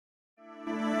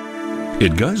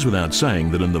It goes without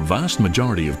saying that in the vast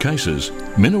majority of cases,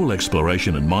 mineral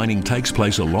exploration and mining takes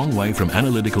place a long way from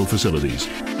analytical facilities,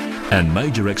 and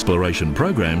major exploration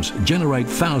programs generate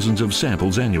thousands of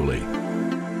samples annually.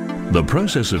 The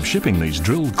process of shipping these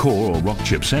drilled core or rock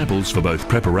chip samples for both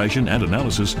preparation and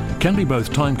analysis can be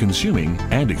both time-consuming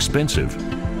and expensive.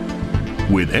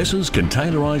 WithEssa's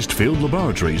containerised field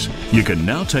laboratories, you can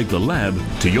now take the lab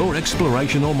to your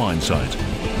exploration or mine site.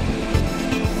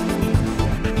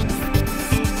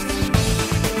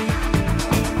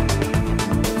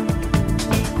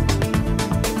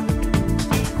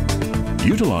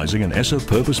 Utilising an Essa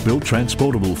purpose-built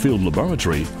transportable field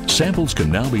laboratory, samples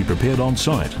can now be prepared on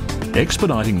site,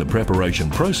 expediting the preparation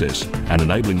process and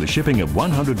enabling the shipping of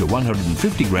 100 to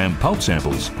 150 gram pulp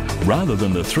samples rather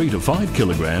than the 3 to 5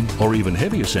 kilogram or even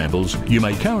heavier samples you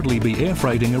may currently be air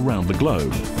freighting around the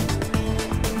globe.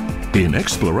 In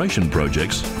exploration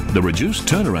projects, the reduced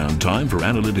turnaround time for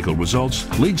analytical results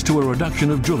leads to a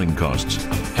reduction of drilling costs,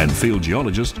 and field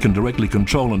geologists can directly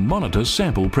control and monitor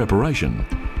sample preparation.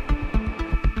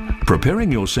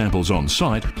 Preparing your samples on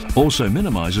site also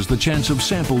minimises the chance of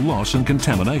sample loss and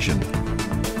contamination.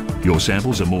 Your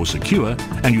samples are more secure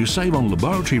and you save on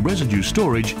laboratory residue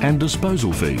storage and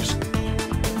disposal fees.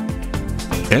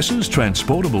 Essa's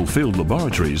transportable field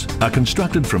laboratories are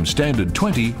constructed from standard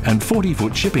 20 and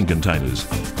 40-foot shipping containers.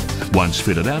 Once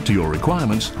fitted out to your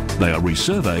requirements, they are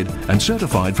resurveyed and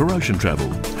certified for ocean travel,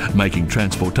 making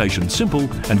transportation simple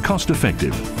and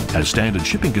cost-effective, as standard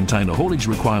shipping container haulage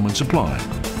requirements apply.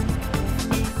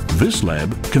 This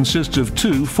lab consists of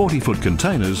two 40-foot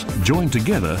containers joined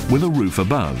together with a roof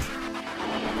above.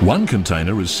 One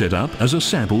container is set up as a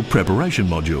sample preparation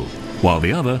module, while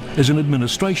the other is an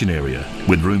administration area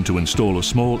with room to install a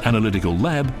small analytical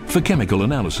lab for chemical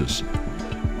analysis.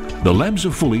 The labs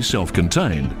are fully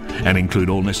self-contained and include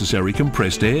all necessary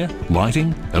compressed air,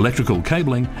 lighting, electrical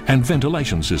cabling and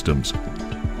ventilation systems.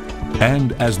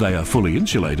 And as they are fully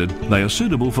insulated, they are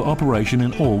suitable for operation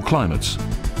in all climates.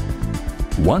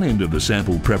 One end of the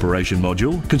sample preparation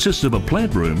module consists of a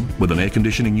plant room with an air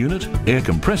conditioning unit, air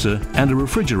compressor and a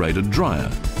refrigerated dryer.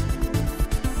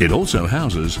 It also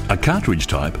houses a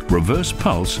cartridge-type reverse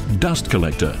pulse dust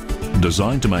collector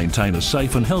designed to maintain a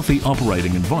safe and healthy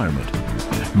operating environment,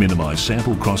 minimise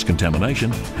sample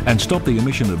cross-contamination and stop the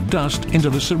emission of dust into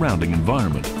the surrounding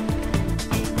environment.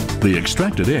 The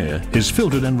extracted air is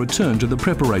filtered and returned to the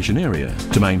preparation area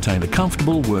to maintain a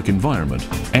comfortable work environment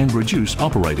and reduce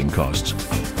operating costs.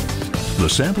 The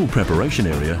sample preparation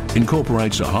area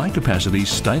incorporates a high-capacity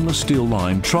stainless steel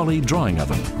lined trolley drying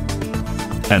oven.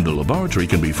 And the laboratory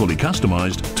can be fully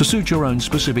customised to suit your own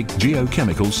specific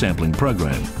geochemical sampling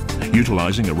program,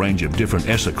 utilising a range of different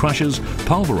Essa crushers,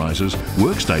 pulverisers,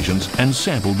 workstations and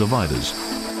sample dividers.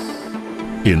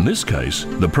 In this case,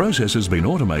 the process has been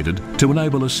automated to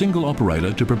enable a single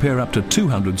operator to prepare up to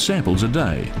 200 samples a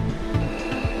day.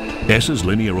 Essa's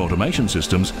linear automation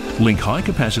systems link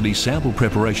high-capacity sample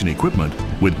preparation equipment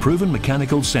with proven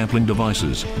mechanical sampling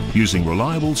devices using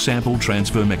reliable sample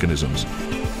transfer mechanisms.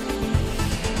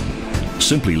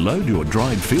 Simply load your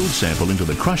dried field sample into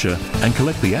the crusher and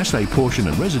collect the assay portion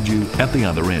and residue at the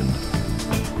other end.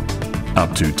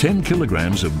 Up to 10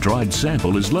 kilograms of dried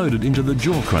sample is loaded into the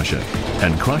jaw crusher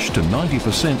and crushed to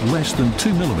 90% less than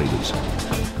 2 millimeters.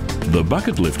 The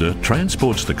bucket lifter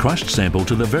transports the crushed sample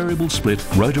to the variable split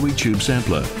rotary tube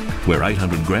sampler, where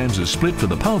 800 grams is split for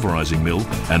the pulverizing mill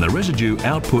and the residue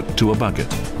output to a bucket.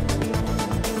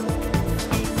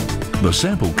 The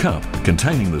sample cup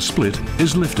containing the split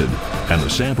is lifted and the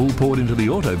sample poured into the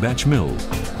auto batch mill.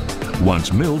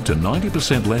 Once milled to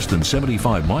 90% less than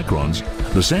 75 microns,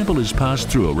 the sample is passed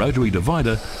through a rotary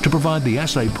divider to provide the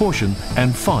assay portion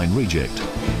and fine reject.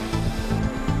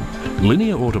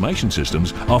 Linear automation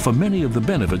systems offer many of the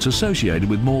benefits associated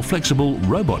with more flexible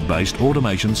robot-based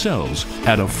automation cells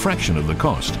at a fraction of the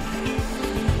cost.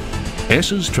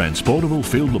 Essa's transportable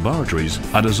field laboratories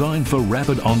are designed for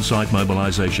rapid on-site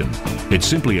mobilisation. It's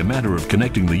simply a matter of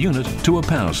connecting the unit to a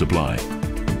power supply.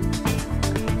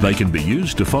 They can be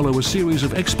used to follow a series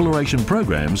of exploration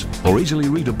programs or easily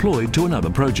redeployed to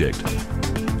another project.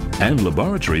 And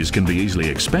laboratories can be easily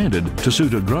expanded to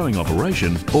suit a growing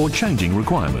operation or changing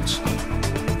requirements.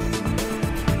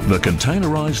 The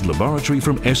Containerised Laboratory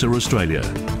from Essa, Australia.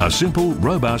 A simple,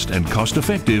 robust and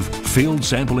cost-effective field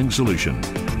sampling solution.